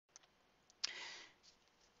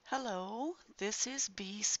Hello, this is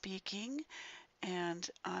Bee speaking, and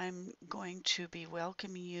I'm going to be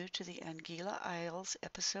welcoming you to the Anguilla Isles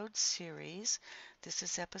episode series. This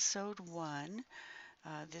is episode 1.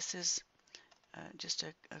 This is just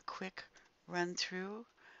a quick run through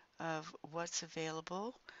of what's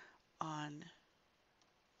available on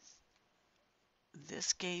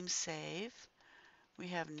this game save. We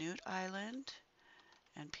have Newt Island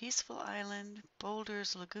and Peaceful Island,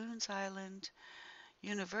 Boulders Lagoons Island,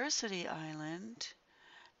 University Island,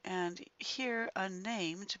 and here,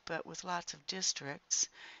 unnamed, but with lots of districts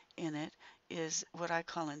in it, is what I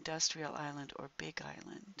call Industrial Island or Big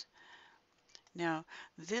Island. Now,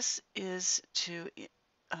 this is to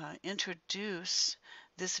introduce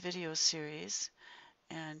this video series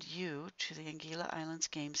and you to the Anguilla Islands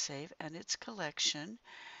game save and its collection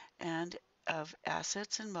and of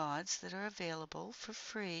assets and mods that are available for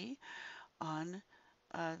free on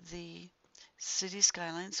the City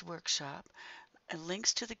Skylines Workshop. And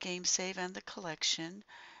links to the game save and the collection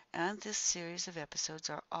and this series of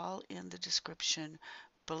episodes are all in the description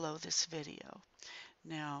below this video.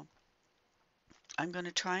 Now, I'm going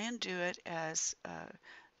to try and do it as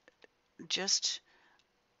just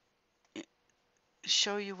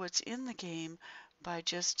show you what's in the game by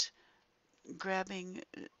just grabbing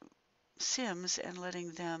Sims and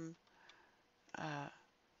letting them,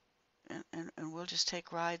 and we'll just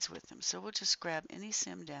take rides with them. So we'll just grab any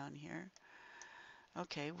Sim down here.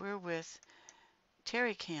 Okay, we're with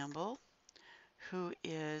Terry Campbell, who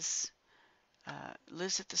lives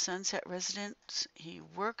at the Sunset Residence. He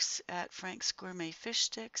works at Frank's Gourmet Fish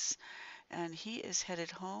Sticks, and he is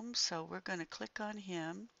headed home. So we're going to click on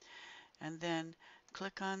him and then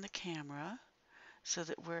click on the camera so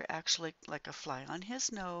that we're actually like a fly on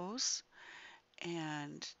his nose.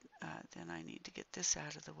 And then I need to get this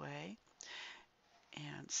out of the way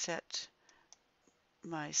and set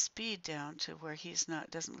my speed down to where he's not,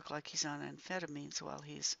 doesn't look like he's on amphetamines while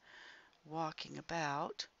he's walking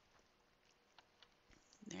about.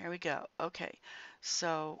 There we go. Okay,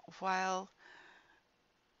 so while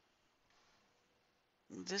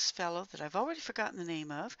this fellow that I've already forgotten the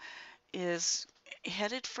name of is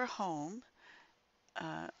headed for home,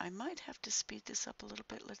 I might have to speed this up a little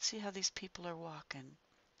bit. Let's see how these people are walking.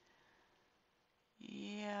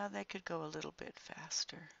 Yeah, they could go a little bit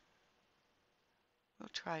faster. We'll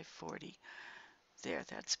try 40. There,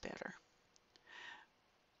 that's better.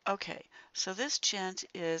 Okay, so this gent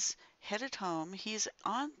is headed home. He's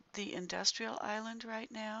on the industrial island right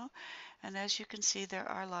now, and as you can see, there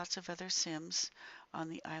are lots of other Sims on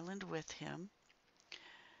the island with him.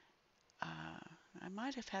 I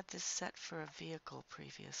might have had this set for a vehicle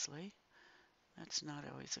previously. That's not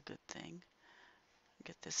always a good thing.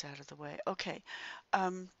 Get this out of the way. Okay,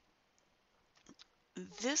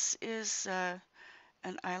 this is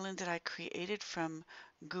an island that I created from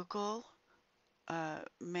Google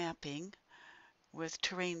mapping with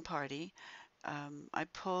Terrain Party. I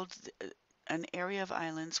pulled an area of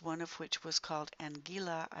islands, one of which was called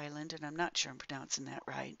Anguilla Island, and I'm not sure I'm pronouncing that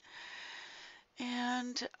right.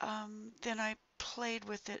 And then I played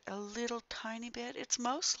with it a little tiny bit. It's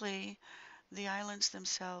mostly the islands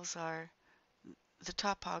themselves are the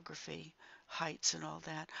topography, heights and all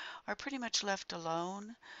that are pretty much left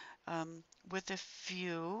alone, with a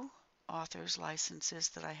few author's licenses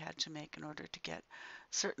that I had to make in order to get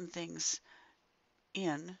certain things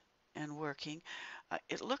in and working.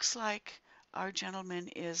 It looks like our gentleman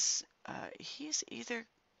is, he's either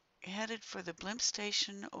headed for the blimp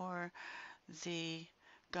station or the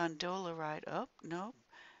gondola ride. Oh, no,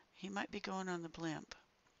 he might be going on the blimp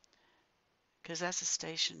because that's a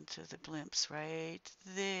station to the blimps right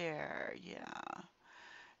there. Yeah.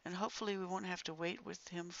 And hopefully we won't have to wait with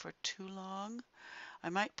him for too long. I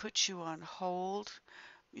might put you on hold,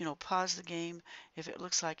 pause the game if it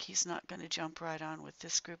looks like he's not going to jump right on with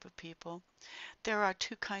this group of people. There are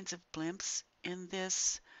two kinds of blimps in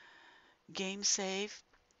this game save.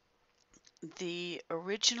 The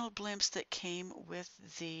original blimps that came with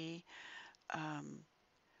the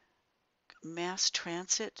mass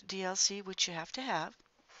transit DLC, which you have to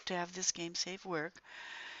have this game save work,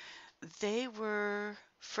 they were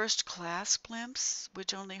first class blimps,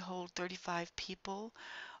 which only hold 35 people,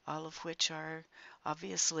 all of which are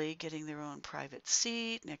obviously getting their own private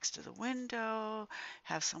seat next to the window,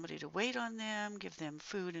 have somebody to wait on them, give them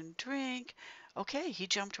food and drink. Okay, he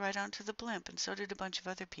jumped right onto the blimp, and so did a bunch of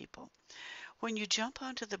other people. When you jump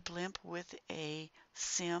onto the blimp with a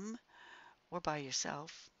sim or by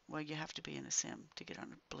yourself, well, you have to be in a sim to get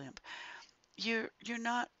on a blimp. You're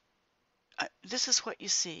not. This is what you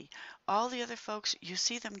see. All the other folks, you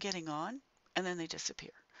see them getting on, and then they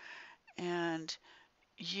disappear. And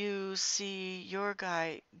you see your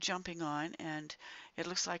guy jumping on, and it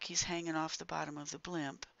looks like he's hanging off the bottom of the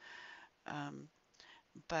blimp. Um,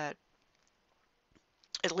 but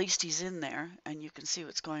at least he's in there, and you can see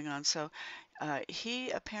what's going on. So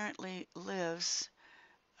he apparently lives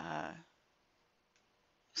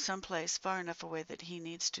someplace far enough away that he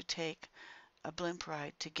needs to take a blimp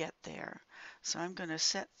ride to get there. So I'm going to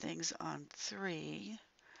set things on 3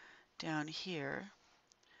 down here.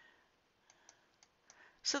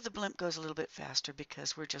 So the blimp goes a little bit faster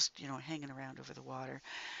because we're just, hanging around over the water.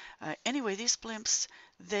 Anyway, these blimps,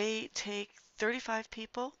 they take 35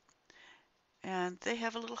 people, and they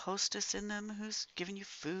have a little hostess in them who's giving you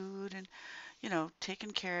food and,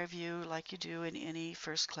 taking care of you like you do in any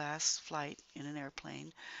first class flight in an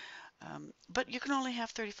airplane. But you can only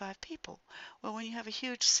have 35 people. Well, when you have a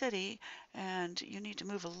huge city and you need to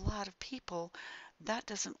move a lot of people, that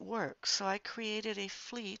doesn't work. So I created a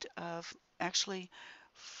fleet of, actually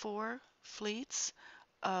 4 fleets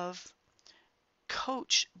of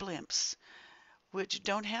coach blimps, which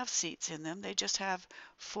don't have seats in them. They just have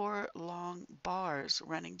 4 long bars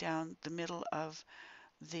running down the middle of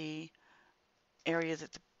the area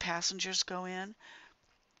that the passengers go in.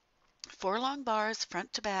 4 long bars,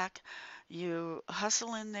 front to back. You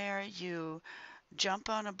hustle in there, you jump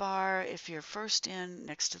on a bar if you're first in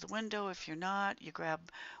next to the window. If you're not, you grab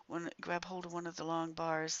hold of one of the long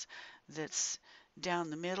bars that's down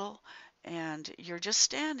the middle, and you're just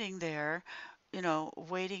standing there,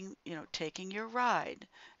 waiting, taking your ride,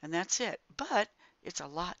 and that's it. But it's a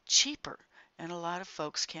lot cheaper, and a lot of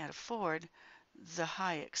folks can't afford the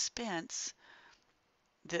high expense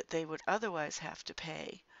that they would otherwise have to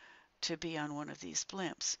pay to be on one of these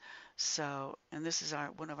blimps. So, and this is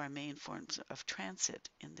one of our main forms of transit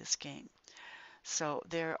in this game. So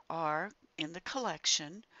there are in the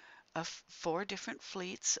collection of 4 different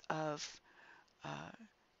fleets of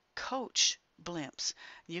coach blimps.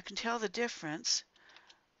 You can tell the difference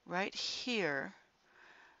right here.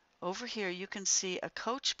 Over here you can see a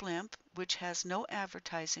coach blimp which has no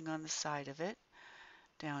advertising on the side of it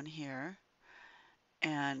down here.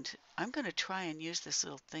 And I'm going to try and use this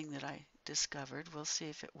little thing that I discovered. We'll see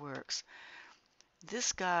if it works.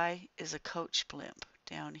 This guy is a coach blimp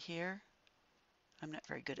down here. I'm not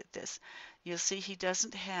very good at this. You'll see he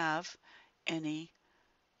doesn't have any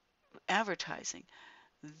advertising.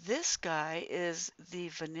 This guy is the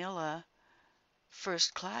vanilla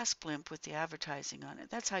first class blimp with the advertising on it.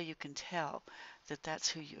 That's how you can tell that that's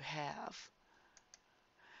who you have.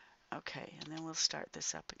 Okay, and then we'll start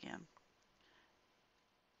this up again.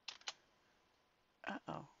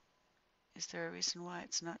 Uh-oh. Is there a reason why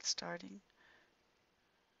it's not starting?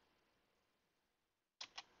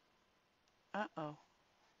 Uh-oh.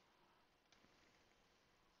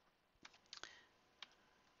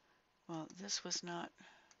 Well, this was not...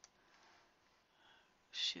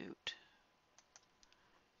 Shoot.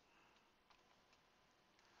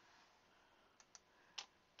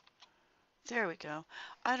 There we go.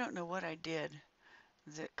 I don't know what I did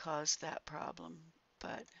that caused that problem,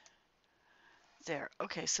 but there.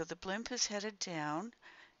 Okay, so the blimp is headed down,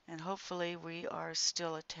 and hopefully we are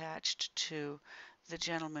still attached to the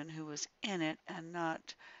gentleman who was in it and not,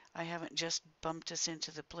 I haven't just bumped us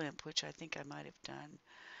into the blimp, which I think I might have done.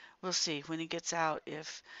 We'll see when he gets out.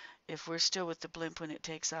 If we're still with the blimp when it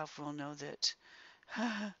takes off, we'll know that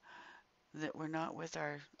that we're not with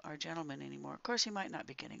our gentleman anymore. Of course, he might not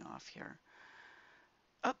be getting off here.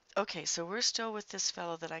 Oh, okay, so we're still with this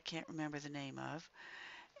fellow that I can't remember the name of,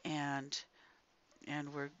 and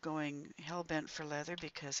we're going hell-bent for leather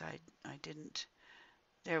because I didn't.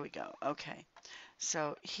 There we go. Okay,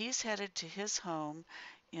 so he's headed to his home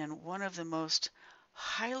in one of the most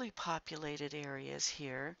highly populated areas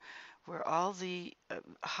here, where all the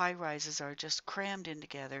high rises are just crammed in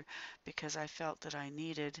together because I felt that I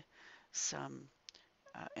needed some,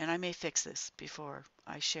 and I may fix this before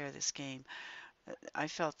I share this game. I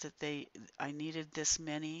felt that I needed this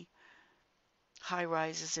many high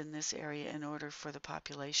rises in this area in order for the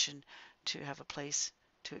population to have a place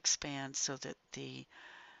to expand so that the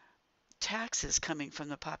taxes coming from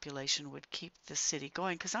the population would keep the city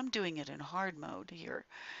going, because I'm doing it in hard mode here,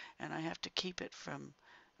 and I have to keep the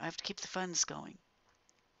funds going.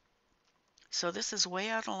 So this is way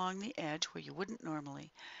out along the edge where you wouldn't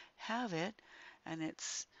normally have it, and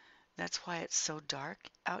that's why it's so dark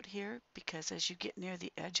out here, because as you get near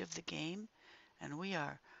the edge of the game, and we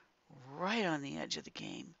are right on the edge of the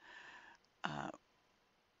game,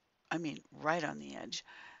 I mean right on the edge,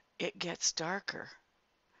 it gets darker.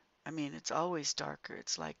 I mean, it's always darker.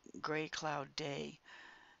 It's like gray cloud day.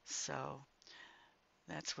 So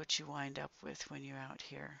that's what you wind up with when you're out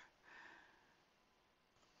here.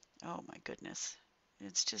 Oh my goodness.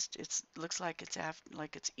 It's looks like it's after,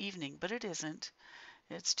 like it's evening, but it isn't.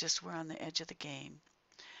 It's just we're on the edge of the game.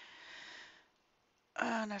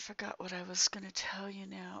 And I forgot what I was going to tell you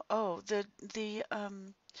now. Oh, the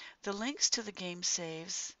links to the game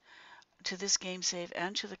saves, to this game save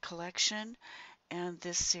and to the collection and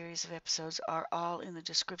this series of episodes are all in the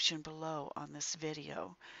description below on this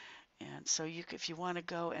video. And so if you want to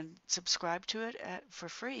go and subscribe to it for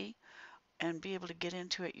free and be able to get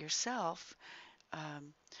into it yourself,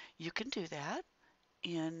 um, you can do that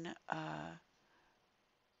in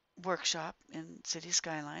Workshop in City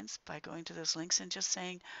Skylines by going to those links and just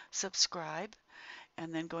saying subscribe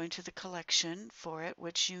and then going to the collection for it,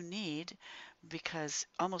 which you need because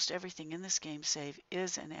almost everything in this game save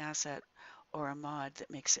is an asset or a mod that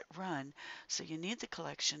makes it run. So you need the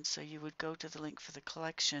collection, so you would go to the link for the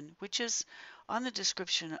collection, which is on the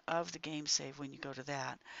description of the game save when you go to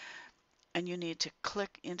that. And you need to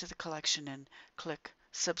click into the collection and click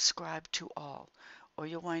subscribe to all, or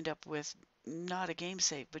you'll wind up with not a game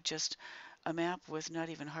save, but just a map with not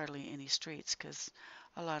even hardly any streets, because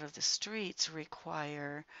a lot of the streets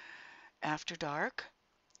require After Dark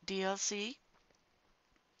DLC.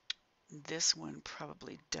 This one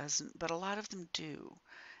probably doesn't, but a lot of them do.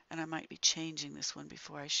 And I might be changing this one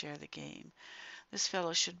before I share the game. This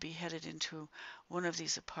fellow should be headed into one of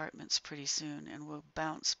these apartments pretty soon and will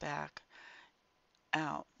bounce back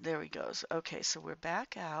out. There he goes. Okay, so we're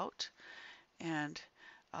back out, and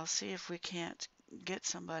I'll see if we can't get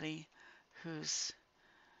somebody who's,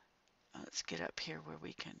 let's get up here where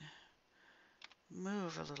we can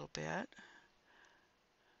move a little bit.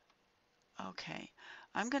 Okay,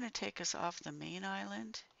 I'm going to take us off the main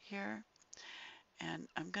island here, and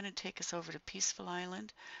I'm going to take us over to Peaceful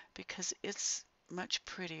Island because it's much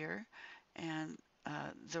prettier and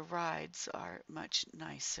the rides are much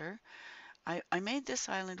nicer. I made this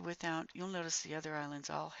island without, you'll notice the other islands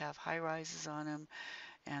all have high rises on them,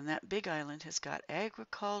 and that big island has got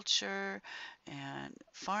agriculture and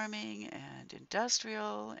farming and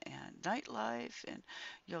industrial and nightlife, and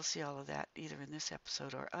you'll see all of that either in this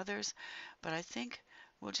episode or others. But I think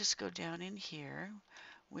we'll just go down in here.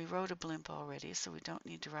 We rode a blimp already, so we don't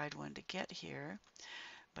need to ride one to get here.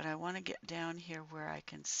 But I want to get down here where I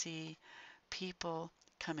can see people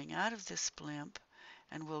coming out of this blimp,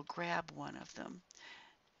 and we'll grab one of them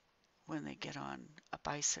when they get on a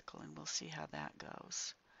bicycle, and we'll see how that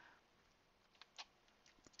goes.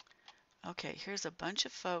 Okay, here's a bunch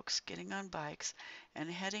of folks getting on bikes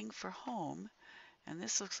and heading for home, and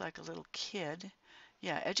this looks like a little kid.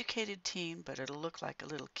 Yeah, educated teen, but it'll look like a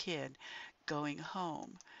little kid going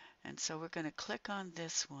home. And so we're going to click on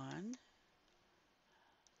this one,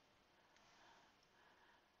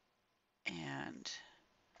 and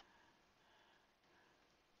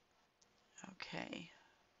okay,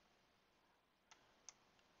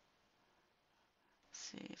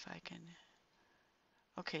 see if I can.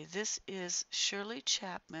 Okay, this is Shirley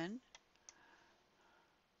Chapman,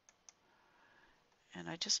 and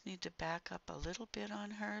I just need to back up a little bit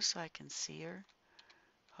on her so I can see her.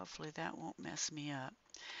 Hopefully that won't mess me up.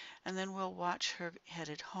 And then we'll watch her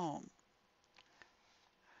headed home.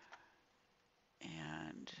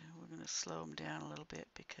 And we're going to slow them down a little bit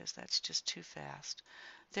because that's just too fast.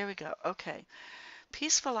 There we go. Okay.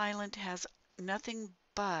 Peaceful Island has nothing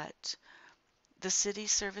but the city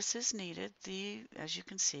services needed. As you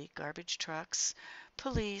can see, garbage trucks,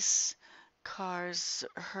 police, cars,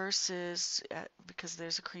 hearses, because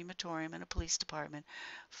there's a crematorium and a police department.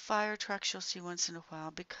 Fire trucks you'll see once in a while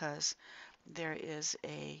because there is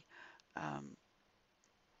a, there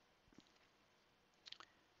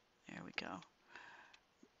we go.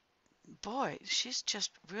 Boy, she's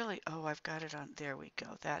just really, oh, I've got it on, there we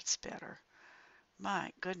go, that's better.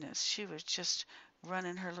 My goodness, she was just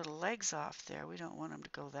running her little legs off there. We don't want them to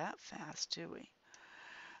go that fast, do we?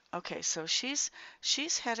 Okay, so she's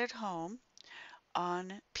headed home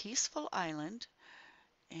on Peaceful Island,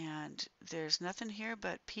 and there's nothing here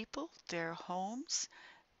but people, their homes,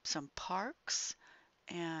 some parks,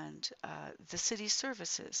 and the city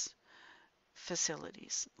services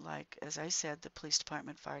facilities, like, as I said, the police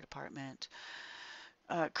department, fire department,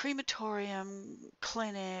 crematorium,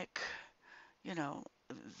 clinic, you know,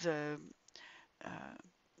 the uh,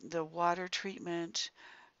 the water treatment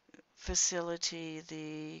facility,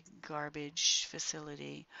 the garbage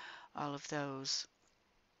facility, all of those.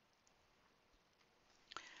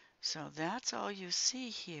 So that's all you see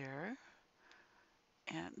here,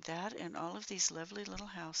 and that and all of these lovely little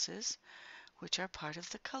houses, which are part of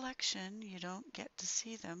the collection. You don't get to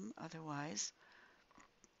see them otherwise.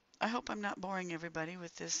 I hope I'm not boring everybody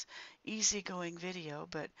with this easygoing video,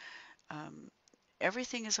 but um,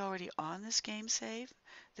 everything is already on this game save.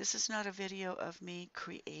 This is not a video of me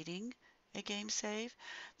creating a game save.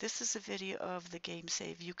 This is a video of the game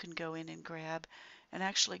save you can go in and grab and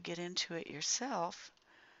actually get into it yourself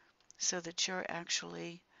so that you're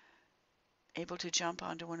actually able to jump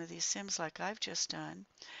onto one of these sims like I've just done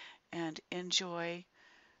and enjoy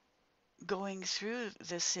going through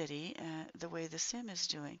the city the way the sim is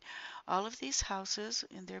doing. All of these houses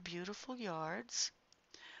in their beautiful yards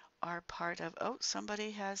are part of, oh,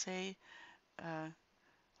 somebody has a uh,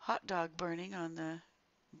 hot dog burning on the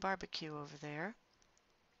barbecue over there.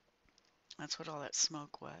 That's what all that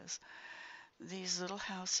smoke was. These little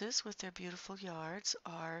houses with their beautiful yards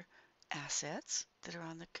are assets that are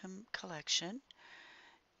on the collection,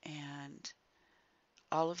 and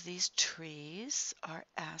all of these trees are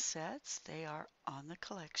assets. They are on the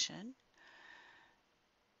collection.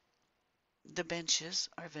 The benches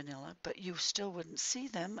are vanilla, but you still wouldn't see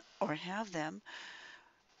them or have them,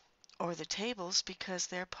 or the tables, because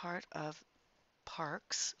they're part of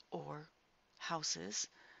parks or houses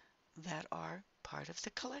that are part of the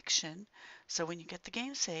collection. So when you get the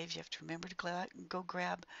game save, you have to remember to go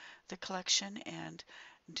grab the collection and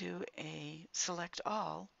do a select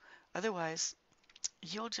all. Otherwise,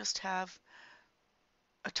 you'll just have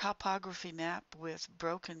a topography map with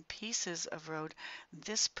broken pieces of road.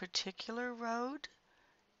 This particular road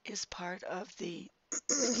is part of the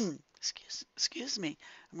excuse me,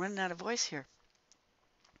 I'm running out of voice here.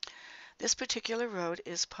 This particular road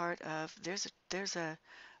is part of, there's a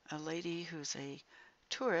lady who's a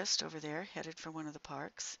tourist over there headed for one of the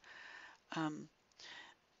parks. Um,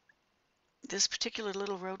 this particular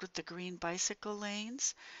little road with the green bicycle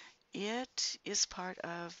lanes, it is part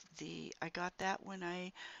of the, I got that when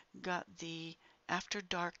I got the After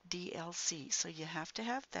Dark DLC. So you have to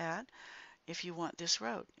have that if you want this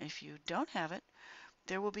road. If you don't have it,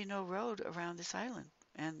 there will be no road around this island,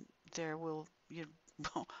 and there will, you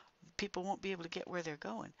people won't be able to get where they're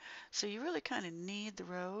going. So you really kind of need the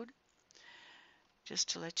road, just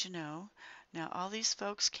to let you know. Now, all these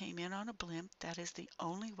folks came in on a blimp. That is the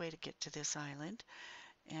only way to get to this island.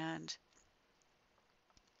 And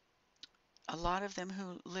a lot of them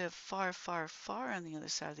who live far, far, far on the other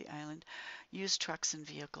side of the island use trucks and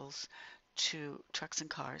vehicles trucks and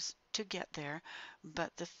cars to get there.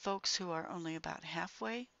 But the folks who are only about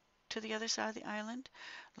halfway to the other side of the island,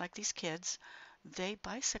 like these kids, they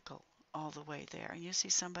bicycle all the way there. And you see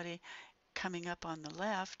somebody coming up on the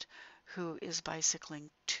left who is bicycling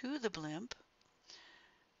to the blimp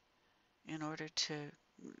in order to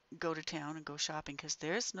go to town and go shopping, because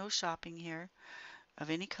there's no shopping here of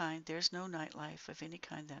any kind. There's no nightlife of any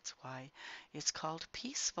kind. That's why it's called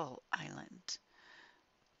Peaceful Island.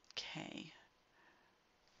 Okay.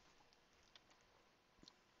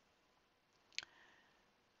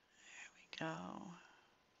 There we go.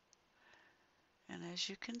 And as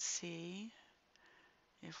you can see,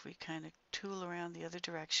 if we kind of tool around the other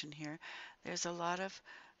direction here, there's a lot of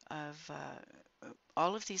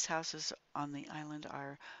all of these houses on the island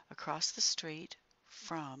are across the street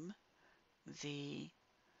from the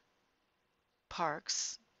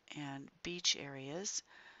parks and beach areas.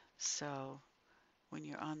 So when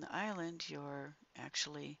you're on the island, you're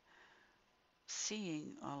actually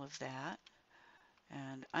seeing all of that.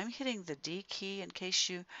 And I'm hitting the D key in case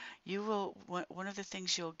you will, one of the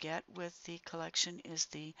things you'll get with the collection is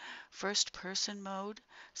the first person mode.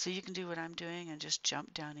 So you can do what I'm doing and just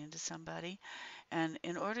jump down into somebody. And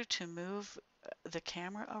in order to move the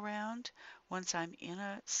camera around, once I'm in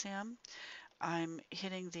a sim, I'm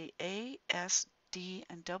hitting the A, S, D,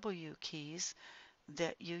 and W keys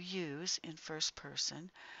that you use in first person.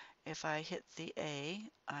 If I hit the A,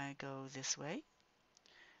 I go this way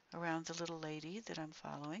around the little lady that I'm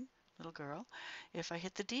following, little girl. If I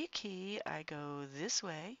hit the D key, I go this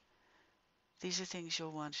way. These are things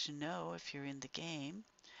you'll want to know if you're in the game.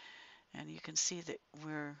 And you can see that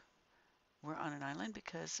we're on an island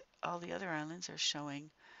because all the other islands are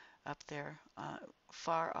showing up there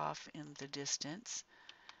far off in the distance.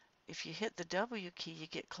 If you hit the W key, you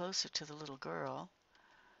get closer to the little girl.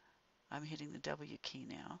 I'm hitting the W key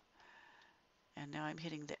now. And now I'm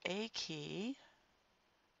hitting the A key.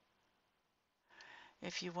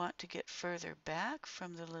 If you want to get further back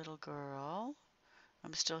from the little girl,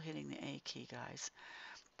 I'm still hitting the A key, guys.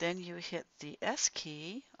 Then you hit the S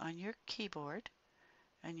key on your keyboard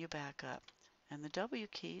and you back up. And the W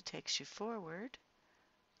key takes you forward,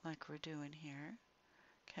 like we're doing here.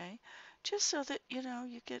 Okay? Just so that, you know,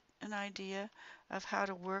 you get an idea of how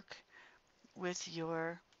to work with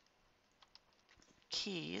your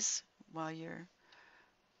keys while you're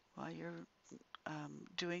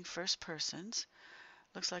doing first persons.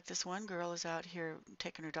 Looks like this one girl is out here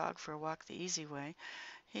taking her dog for a walk the easy way.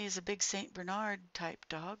 He's a big St. Bernard type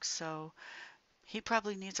dog, so he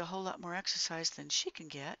probably needs a whole lot more exercise than she can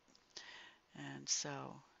get. And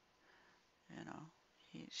so, you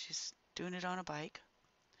know, she's doing it on a bike.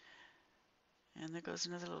 And there goes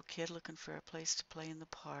another little kid looking for a place to play in the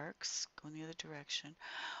parks, going the other direction.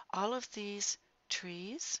 All of these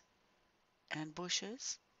trees and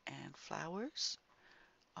bushes and flowers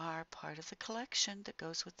are part of the collection that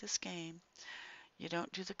goes with this game. You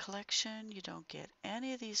don't do the collection, you don't get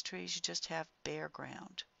any of these trees, you just have bare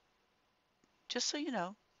ground. Just so you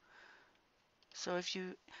know. So if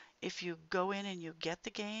you go in and you get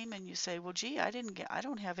the game and you say, "Well, gee, I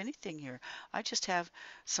don't have anything here. I just have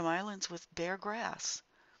some islands with bare grass."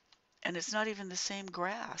 And it's not even the same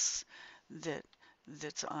grass that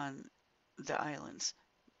that's on the islands.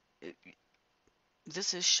 It,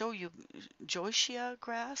 this is shoyu joysia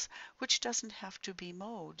grass, which doesn't have to be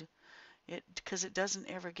mowed. Because it doesn't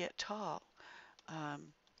ever get tall.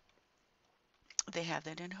 Um, they have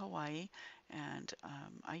that in Hawaii, and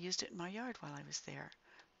I used it in my yard while I was there.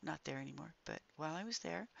 Not there anymore, but while I was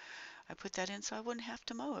there, I put that in so I wouldn't have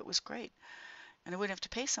to mow. It was great, and I wouldn't have to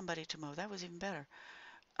pay somebody to mow. That was even better.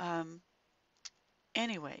 Um,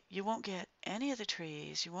 anyway, you won't get any of the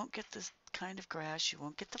trees. You won't get this kind of grass. You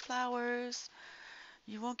won't get the flowers.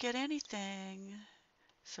 You won't get anything.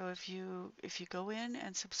 So if you go in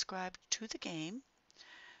and subscribe to the game,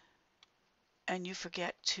 and you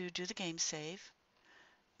forget to do the game save,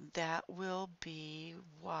 that will be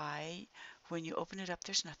why when you open it up,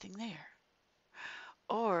 there's nothing there.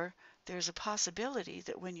 Or there's a possibility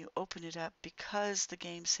that when you open it up, because the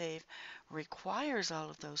game save requires all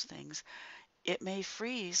of those things, it may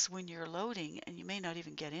freeze when you're loading and you may not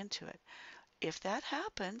even get into it. If that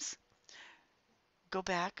happens, go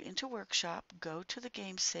back into Workshop, go to the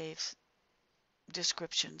game saves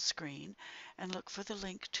description screen, and look for the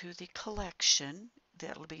link to the collection.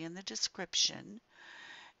 That'll be in the description.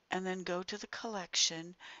 And then go to the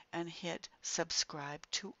collection and hit subscribe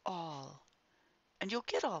to all. And you'll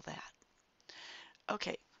get all that.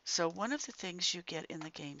 Okay, so one of the things you get in the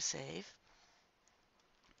game save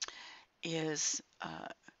is,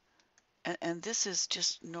 and this is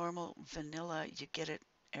just normal vanilla, you get it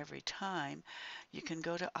every time. You can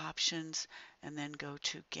go to options and then go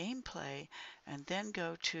to gameplay and then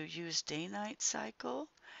go to use day-night cycle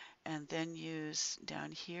and then use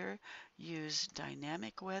down here, use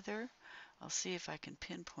dynamic weather. I'll see if I can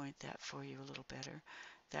pinpoint that for you a little better.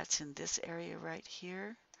 That's in this area right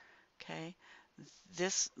here. Okay,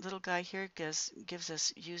 this little guy here gives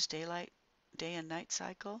us use daylight, day and night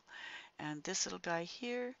cycle, and this little guy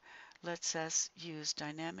here lets us use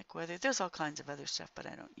dynamic weather. There's all kinds of other stuff, but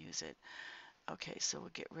I don't use it. Okay, so we'll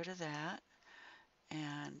get rid of that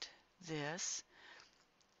and this.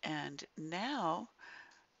 And now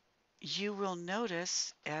you will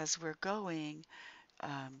notice as we're going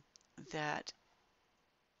that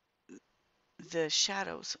the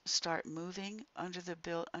shadows start moving under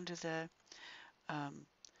the um,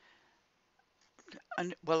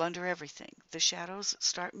 under everything. The shadows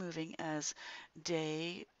start moving as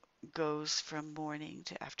day goes from morning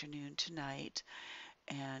to afternoon to night,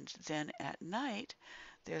 and then at night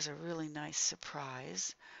there's a really nice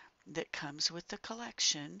surprise that comes with the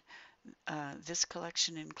collection. This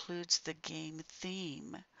collection includes the game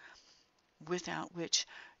theme, without which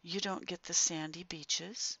you don't get the sandy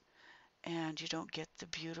beaches and you don't get the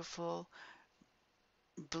beautiful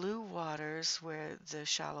blue waters where the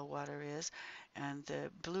shallow water is, and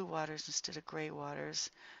the blue waters instead of gray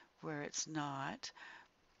waters where it's not.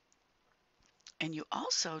 And you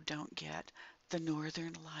also don't get the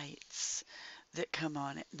northern lights that come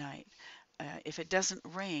on at night. If it doesn't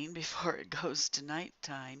rain before it goes to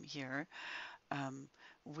nighttime here, um,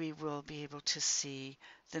 we will be able to see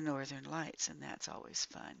the northern lights, and that's always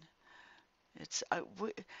fun. It's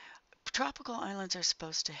tropical islands are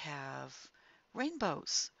supposed to have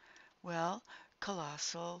rainbows. Well,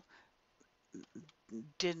 Colossal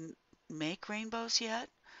didn't make rainbows yet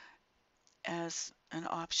as an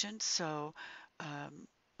option, so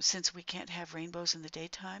since we can't have rainbows in the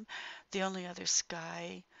daytime, the only other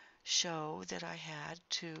sky show that I had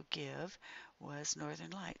to give was Northern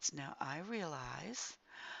Lights. Now I realize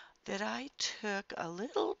that I took a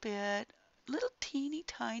little teeny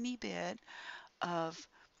tiny bit of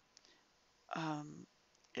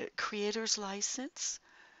creator's license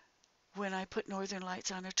when I put Northern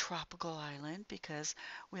Lights on a tropical island, because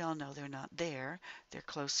we all know they're not there. They're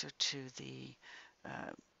closer to the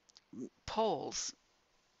uh, poles,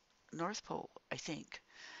 North Pole, I think.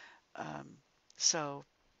 Um, so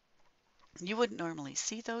you wouldn't normally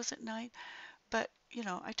see those at night, But, you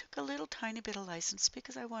know, I took a little tiny bit of license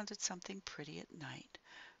because I wanted something pretty at night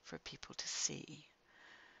for people to see.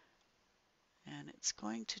 And it's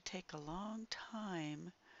going to take a long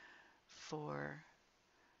time for,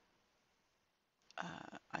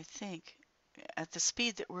 I think, at the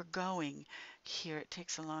speed that we're going here, it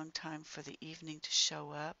takes a long time for the evening to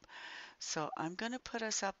show up. So I'm going to put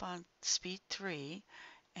us up on speed 3,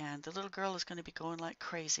 and the little girl is going to be going like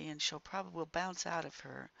crazy, and she'll probably will bounce out of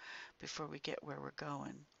her before we get where we're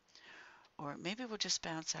going. Or maybe we'll just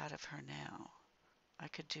bounce out of her now. I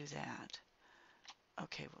could do that.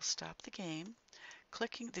 Okay, we'll stop the game.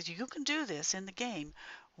 Clicking that you can do this in the game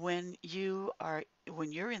when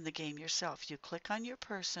you're in the game yourself. You click on your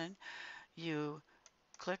person, you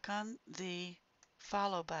click on the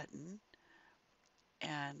follow button,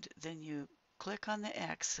 and then you click on the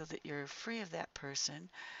X so that you're free of that person,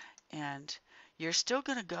 and you're still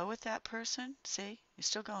going to go with that person. See, you're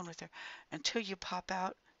still going with her until you pop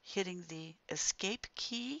out, hitting the escape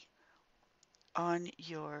key on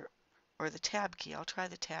your, or the tab key. I'll try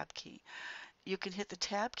the tab key. You can hit the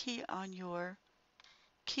tab key on your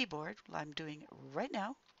keyboard. I'm doing it right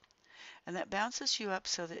now, and that bounces you up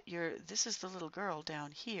so that this is the little girl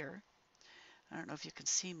down here. I don't know if you can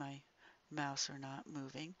see my mouse or not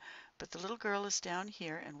moving, but the little girl is down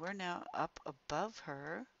here, and we're now up above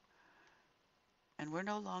her, and we're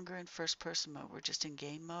no longer in first person mode. We're just in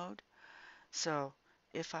game mode. So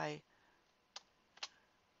if I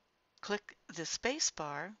click the space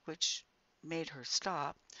bar, which made her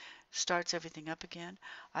stop, starts everything up again,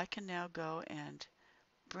 I can now go and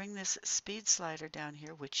bring this speed slider down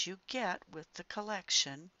here, which you get with the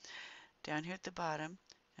collection, down here at the bottom,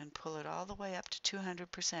 and pull it all the way up to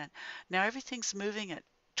 200%. Now everything's moving at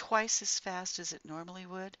twice as fast as it normally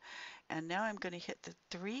would, and now I'm going to hit the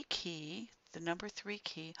 3 key, the number 3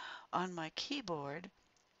 key on my keyboard,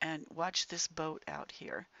 and watch this boat out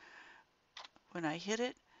here. When I hit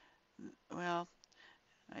it, well,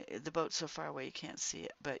 the boat's so far away you can't see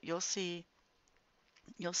it, but you'll see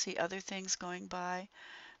other things going by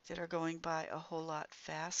that are going by a whole lot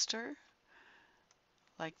faster,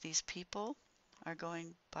 like these people are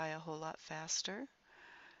going by a whole lot faster.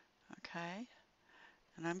 Okay,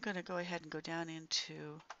 and I'm going to go ahead and go down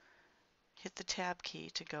into, hit the tab key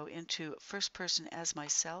to go into first person as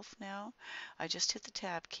myself now. I just hit the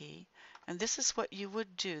tab key, and this is what you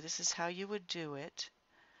would do. This is how you would do it.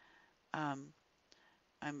 I'm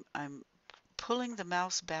pulling the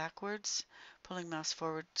mouse backwards. Pulling mouse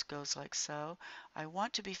forwards goes like so. I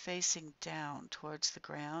want to be facing down towards the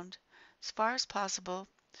ground as far as possible,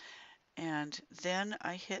 and then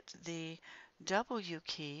I hit the W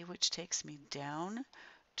key, which takes me down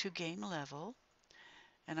to game level,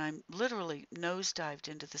 and I'm literally nose-dived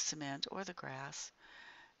into the cement or the grass,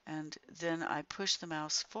 and then I push the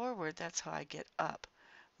mouse forward. That's how I get up.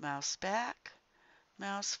 Mouse back,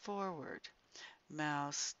 mouse forward,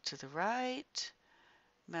 mouse to the right,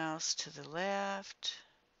 mouse to the left,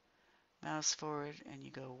 mouse forward, and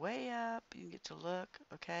you go way up. You get to look,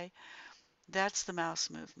 okay? That's the mouse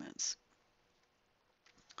movements.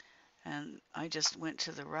 And I just went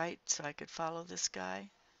to the right so I could follow this guy.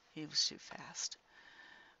 He was too fast.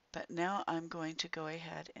 But now I'm going to go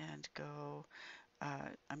ahead and go,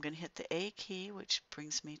 I'm going to hit the A key, which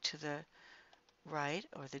brings me to the right,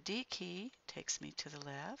 or the D key takes me to the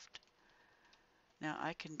left. Now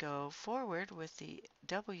I can go forward with the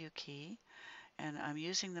W key, and I'm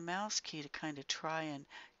using the mouse key to kind of try and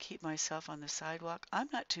keep myself on the sidewalk. I'm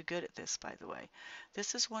not too good at this, by the way.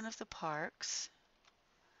 This is one of the parks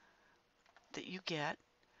that you get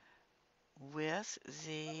with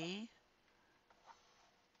the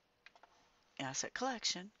asset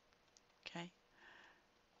collection. Okay,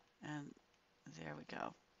 and there we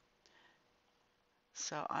go.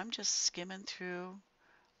 So I'm just skimming through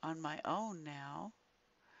on my own now,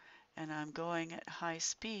 and I'm going at high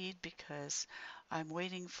speed because I'm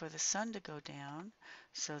waiting for the sun to go down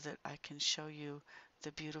so that I can show you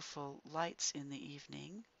the beautiful lights in the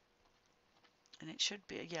evening. And it should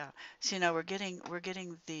be, yeah. See, now we're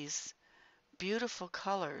getting these beautiful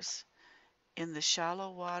colors in the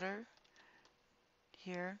shallow water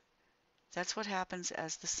here. That's what happens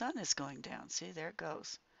as the sun is going down. See, there it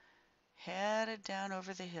goes. Headed down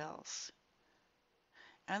over the hills.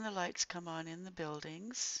 And the lights come on in the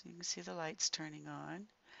buildings. You can see the lights turning on.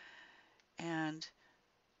 And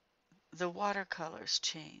the watercolors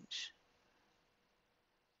change.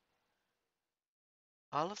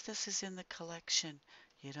 All of this is in the collection.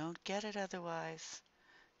 You don't get it otherwise.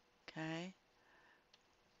 Okay?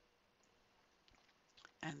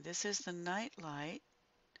 And this is the night light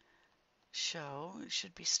show. It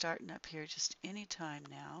should be starting up here just any time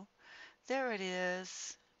now. There it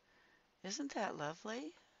is. Isn't that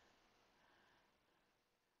lovely?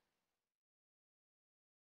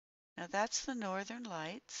 Now that's the northern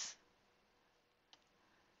lights,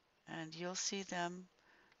 and you'll see them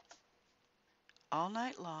all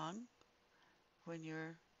night long when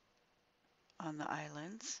you're on the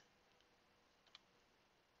islands.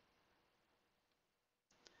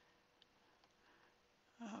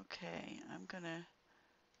 Okay, I'm gonna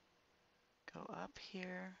go up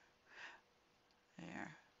here.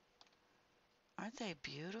 There. Aren't they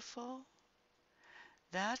beautiful?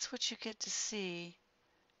 That's what you get to see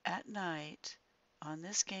at night on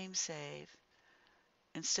this game save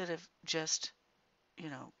instead of just,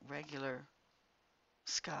 regular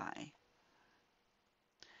sky.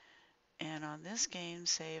 And on this game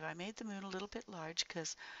save, I made the moon a little bit large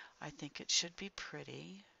because I think it should be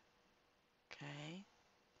pretty. Okay.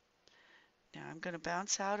 Now I'm going to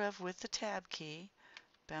bounce out of with the tab key,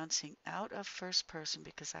 bouncing out of first person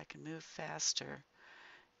because I can move faster.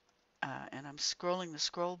 And I'm scrolling the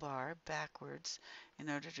scroll bar backwards in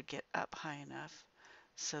order to get up high enough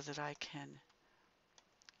so that I can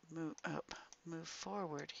move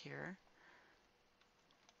forward here.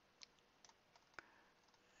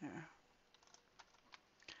 There.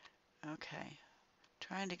 Okay,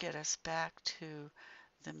 trying to get us back to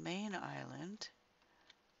the main island.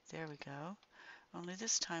 There we go. Only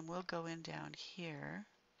this time we'll go in down here.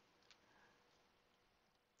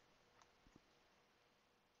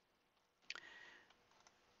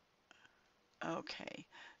 Okay,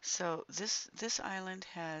 so this island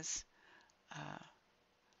has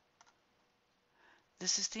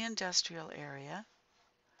this is the industrial area,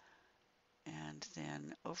 and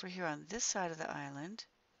then over here on this side of the island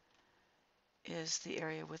is the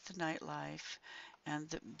area with the nightlife and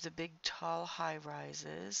the big tall high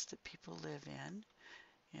rises that people live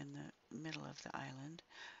in the middle of the island.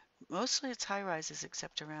 Mostly it's high rises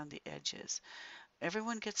except around the edges.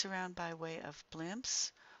 Everyone gets around by way of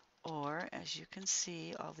blimps, or as you can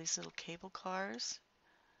see, all these little cable cars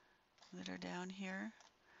that are down here.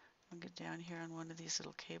 I'll get down here on one of these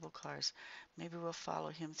little cable cars. Maybe we'll follow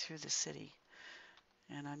him through the city.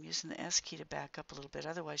 And I'm using the S key to back up a little bit,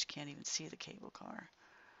 otherwise you can't even see the cable car.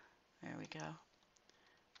 There we go.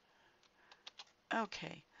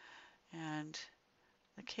 Okay, and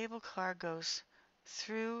the cable car goes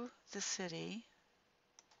through the city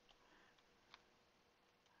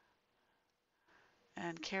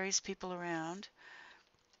and carries people around.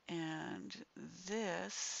 And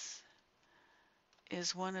this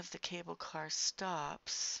is one of the cable car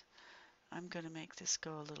stops. I'm going to make this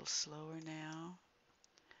go a little slower now.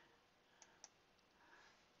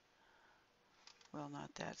 Well,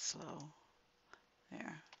 not that slow.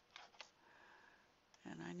 There.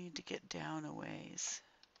 And I need to get down a ways.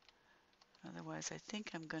 Otherwise, I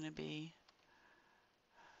think I'm going to be...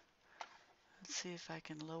 Let's see if I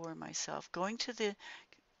can lower myself. Going to the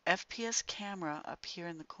FPS camera up here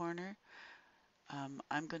in the corner,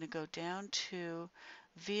 I'm going to go down to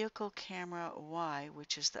Vehicle Camera Y,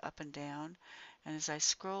 which is the up and down. And as I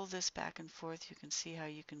scroll this back and forth, you can see how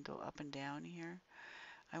you can go up and down here.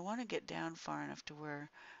 I want to get down far enough to where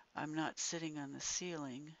I'm not sitting on the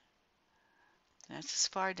ceiling. That's as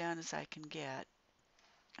far down as I can get.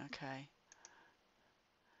 Okay.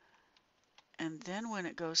 And then when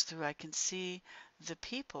it goes through, I can see the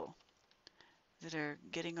people that are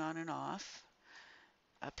getting on and off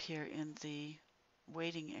up here in the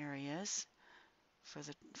waiting areas for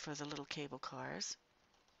the little cable cars.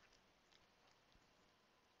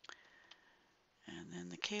 And then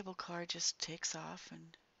the cable car just takes off,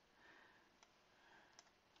 and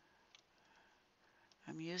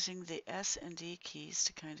I'm using the S and D keys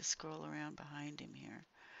to kind of scroll around behind him here.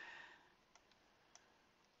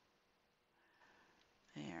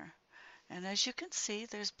 There. And as you can see,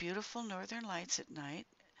 there's beautiful northern lights at night,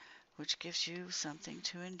 which gives you something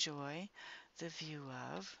to enjoy the view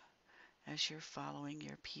of as you're following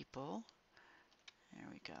your people. There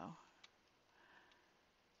we go.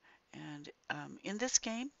 And in this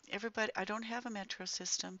game, I don't have a metro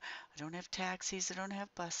system, I don't have taxis, I don't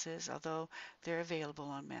have buses, although they're available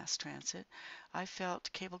on mass transit. I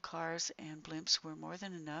felt cable cars and blimps were more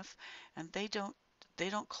than enough, and they don't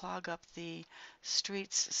clog up the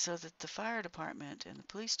streets so that the fire department and the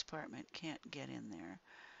police department can't get in there.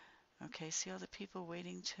 Okay, see all the people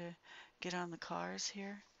waiting to get on the cars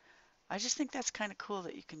here? I just think that's kind of cool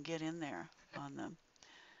that you can get in there on them.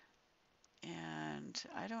 And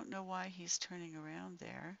I don't know why he's turning around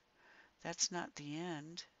there. That's not the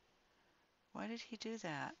end. Why did he do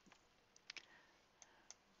that?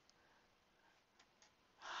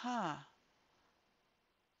 Huh.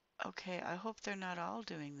 Okay, I hope they're not all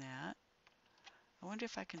doing that. I wonder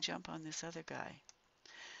if I can jump on this other guy.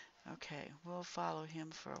 Okay, we'll follow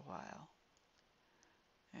him for a while.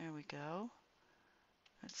 There we go.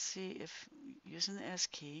 Let's see if, using the S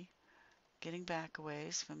key, getting back a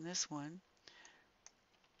ways from this one.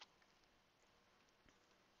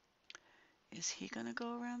 Is he going to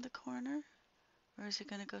go around the corner? Or is he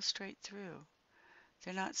going to go straight through?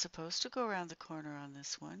 They're not supposed to go around the corner on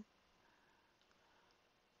this one.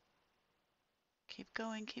 Keep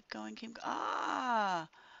going, keep going, keep going. Ah!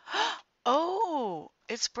 Oh!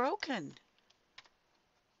 It's broken.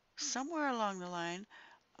 Somewhere along the line,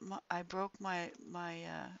 I broke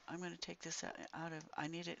I'm going to take this out of, I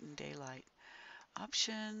need it in daylight.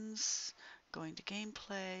 Options, going to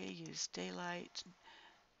gameplay, use daylight,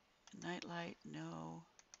 nightlight, no.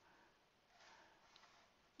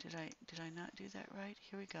 Did I not do that right?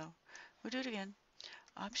 Here we go. We'll do it again.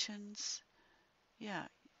 Options, yeah.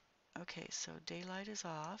 Okay, so daylight is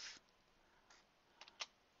off.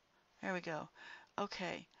 There we go.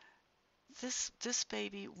 Okay, this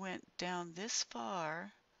baby went down this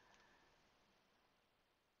far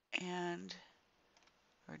and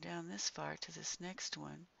or down this far to this next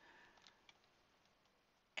one,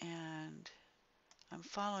 and I'm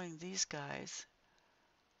following these guys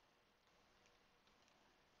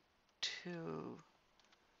to,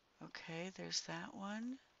 okay, there's that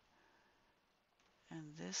one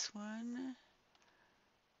and this one.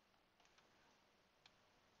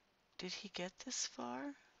 Did he get this far?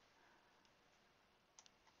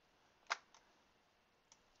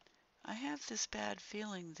 I have this bad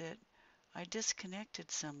feeling that I disconnected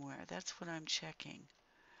somewhere. That's what I'm checking.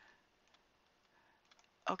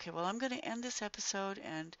 Okay, well, I'm going to end this episode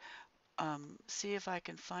and see if I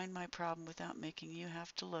can find my problem without making you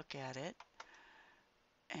have to look at it.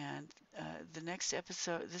 And the next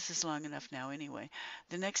episode, this is long enough now anyway,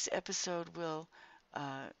 the next episode will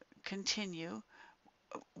continue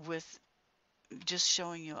with just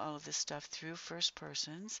showing you all of this stuff through first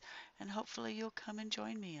persons, and hopefully you'll come and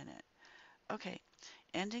join me in it. Okay,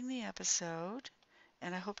 ending the episode,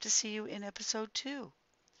 and I hope to see you in episode 2.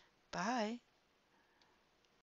 Bye.